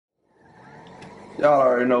Y'all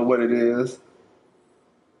already know what it is.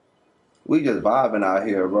 We just vibing out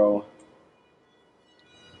here, bro.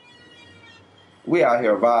 We out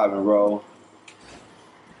here vibing, bro.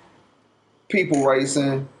 People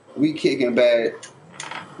racing. We kicking back.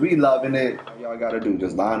 We loving it. All y'all gotta do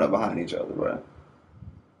just line up behind each other, bro.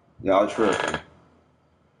 Y'all tripping.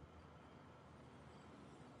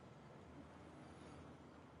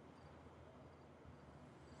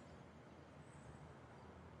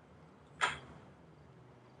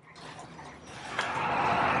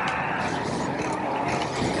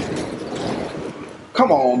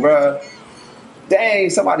 Come on, bro. Dang,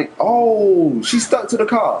 somebody. Oh, she stuck to the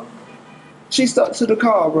car. She stuck to the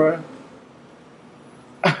car, bro.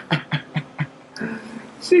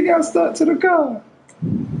 She got stuck to the car.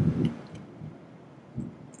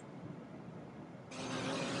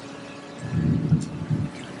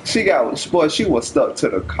 She got, boy, she was stuck to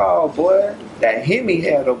the car, boy. That Hemi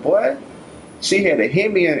had her, boy. She had a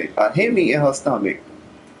Hemi in her stomach.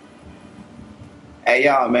 Hey,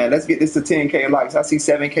 y'all, man, let's get this to 10K likes. I see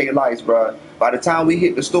 7K likes, bro. By the time we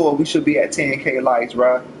hit the store, we should be at 10K likes,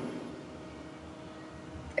 bro.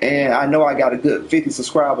 And I know I got a good 50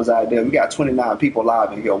 subscribers out there. We got 29 people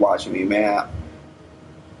live in here watching me, man.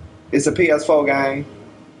 It's a PS4 game.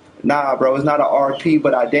 Nah, bro, it's not an RP,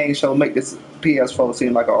 but I dang sure make this PS4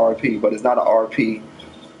 seem like a RP, but it's not an RP.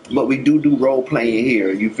 But we do role playing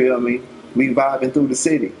here. You feel me? We vibing through the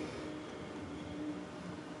city.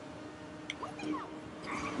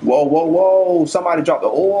 Whoa, whoa, whoa! Somebody dropped the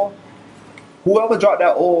oil. Whoever dropped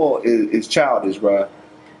that oil is childish, bro.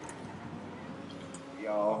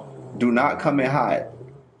 Y'all, do not come in hot.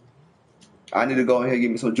 I need to go ahead and get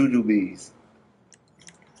me some juju bees.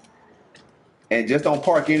 And just don't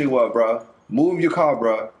park anywhere, bro. Move your car,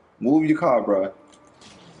 bro. Move your car, bro.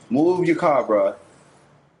 Move your car, bro.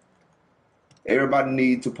 Everybody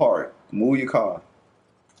needs to park. Move your car.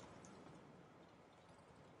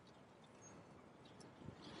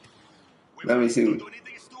 Let me see. We ain't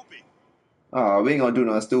gonna do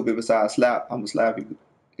nothing stupid besides slap. I'm gonna slap you.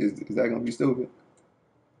 Is that gonna be stupid?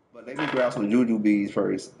 But let me grab some juju bees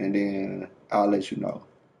first, and then I'll let you know.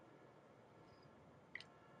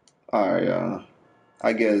 All right,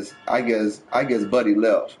 I guess Buddy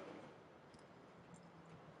left.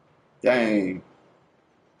 Dang,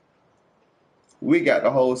 we got the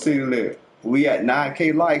whole city lit. We at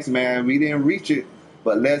 9K likes, man. We didn't reach it,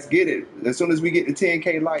 but let's get it. As soon as we get to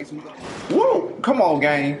 10K likes, we gonna... Woo! Come on,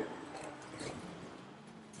 gang.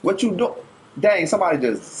 What you do? Dang, somebody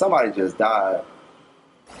just died.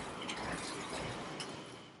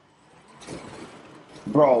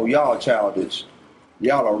 Bro, y'all childish.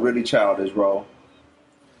 Y'all are really childish, bro.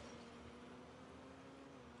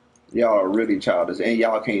 Y'all are really childish, and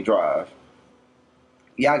y'all can't drive.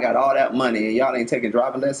 Y'all got all that money, and y'all ain't taking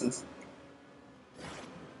driving lessons.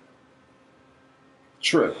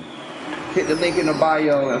 Trip. Hit the link in the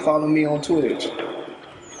bio and follow me on Twitch.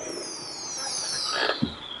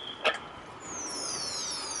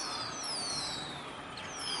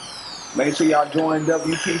 Make sure y'all join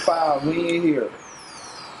WP5. We in here.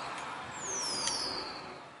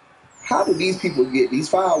 How do these people get these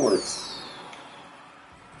fireworks?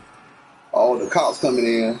 Oh, the cops coming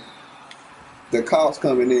in. The cops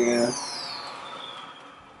coming in.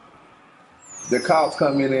 The cops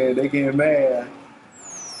coming in. They getting mad.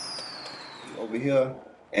 Over here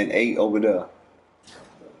and 8 over there.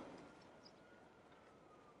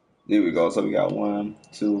 There we go. So we got 1,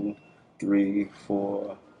 2, 3,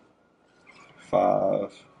 4,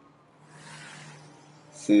 5,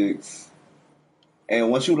 6. And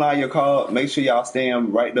once you line your car up, make sure y'all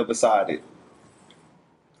stand right there beside it.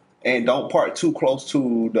 And don't park too close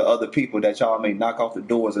to the other people that y'all may knock off the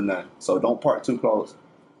doors or nothing. So don't park too close.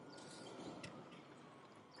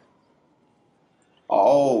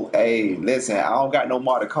 Oh, hey, listen, I don't got no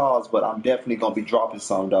more cars, but I'm definitely gonna be dropping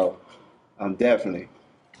some though. I'm definitely.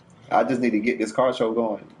 I just need to get this car show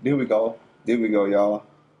going. There we go. There we go, y'all.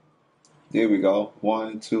 There we go.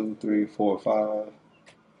 1, 2, 3, 4, 5.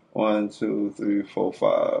 1, 2, 3, 4, 5.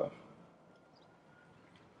 All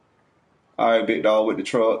right, big dog with the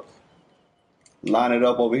truck. Line it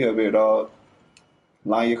up over here, big dog.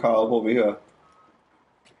 Line your car up over here.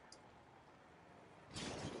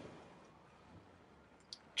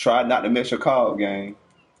 Try not to mess your car up, gang.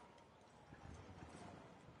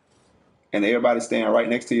 And everybody stand right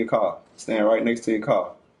next to your car. Stand right next to your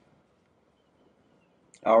car.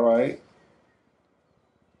 All right.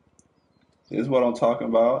 This is what I'm talking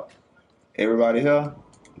about. Everybody here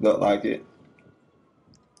look like it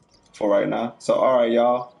for right now. So, all right,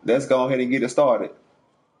 y'all. Let's go ahead and get it started.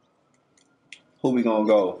 Who we gonna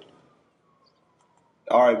go?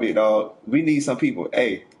 All right, big dog. We need some people.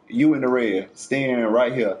 Hey, you in the red, staying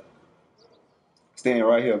right here, staying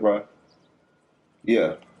right here, bro.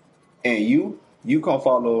 Yeah, and you come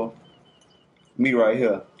follow me right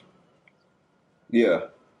here. Yeah,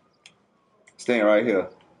 staying right here,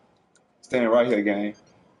 staying right here, gang.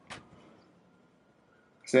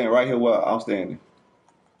 Staying right here where I'm standing,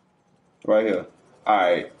 right here. All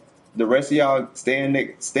right. The rest of y'all stand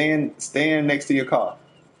next to your car.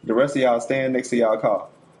 The rest of y'all stand next to y'all car.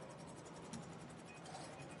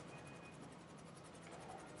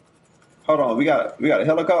 Hold on, we got a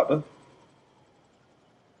helicopter.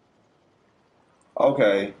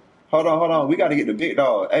 Okay. Hold on. We got to get the big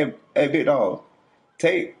dog. Hey, big dog.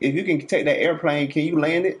 Take if you can take that airplane, can you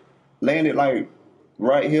land it? Land it like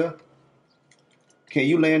right here. Can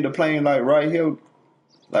you land the plane like right here,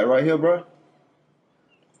 bro?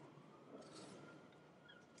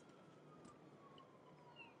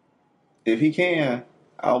 If he can,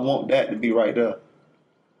 I want that to be right there.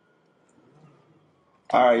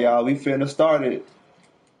 All right, y'all. We finna start it.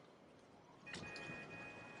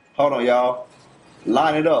 Hold on, y'all.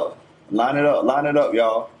 Line it up. Line it up. Line it up,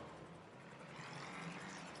 y'all.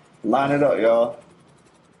 Line it up, y'all.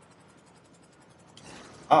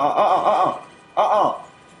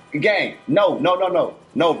 Gang, no,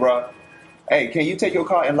 bro. Hey, can you take your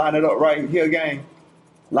car and line it up right here, gang?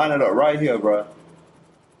 Line it up right here, bro.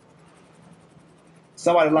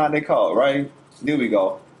 Somebody line their car, right? There we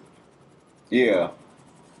go. Yeah.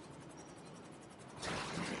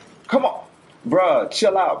 Come on, bro.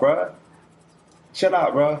 Chill out, bro. Chill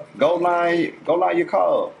out, bro. Go line your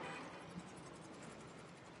car up.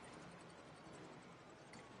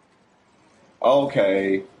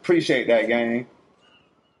 Okay. Appreciate that, gang.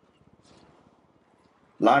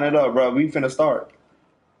 Line it up, bro. We finna start.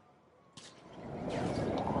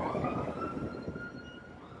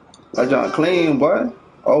 That John clean, boy.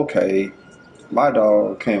 Okay. My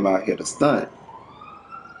dog came out here to stunt.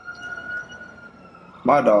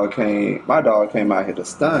 My dog came out here to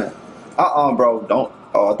stunt. Bro, don't.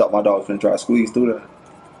 Oh, I thought my dog was finna try to squeeze through there.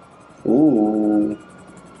 Ooh,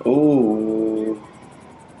 ooh.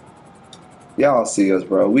 Y'all see us,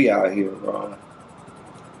 bro. We out here, bro.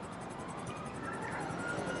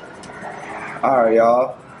 All right,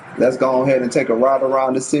 y'all. Let's go ahead and take a ride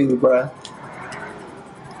around the city, bro.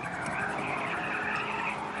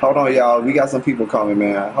 Hold on, y'all. We got some people coming,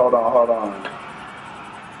 man. Hold on.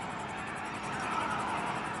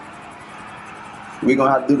 We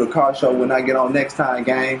gonna have to do the car show when I get on next time,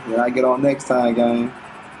 gang. When I get on next time, gang.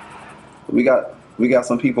 We got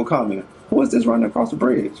some people coming. Who is this running across the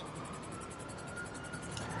bridge?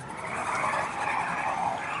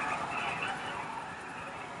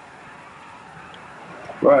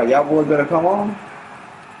 Bro, y'all boys better come on.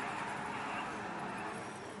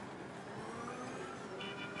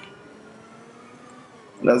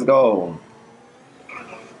 Let's go.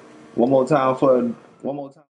 One more time for one more time.